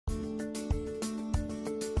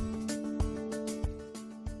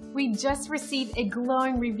We just received a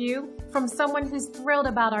glowing review from someone who's thrilled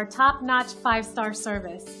about our top-notch 5-star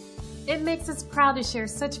service. It makes us proud to share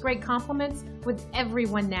such great compliments with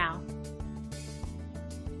everyone now.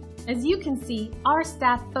 As you can see, our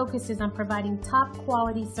staff focuses on providing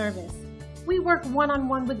top-quality service. We work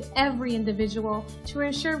one-on-one with every individual to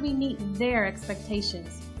ensure we meet their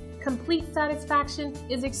expectations. Complete satisfaction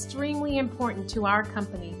is extremely important to our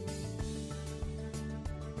company.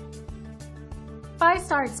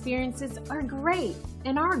 5-star experiences are great,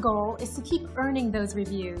 and our goal is to keep earning those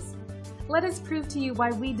reviews. Let us prove to you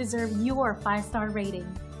why we deserve your 5-star rating.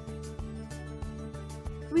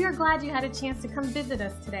 We are glad you had a chance to come visit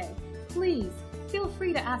us today. Please feel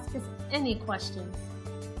free to ask us any questions.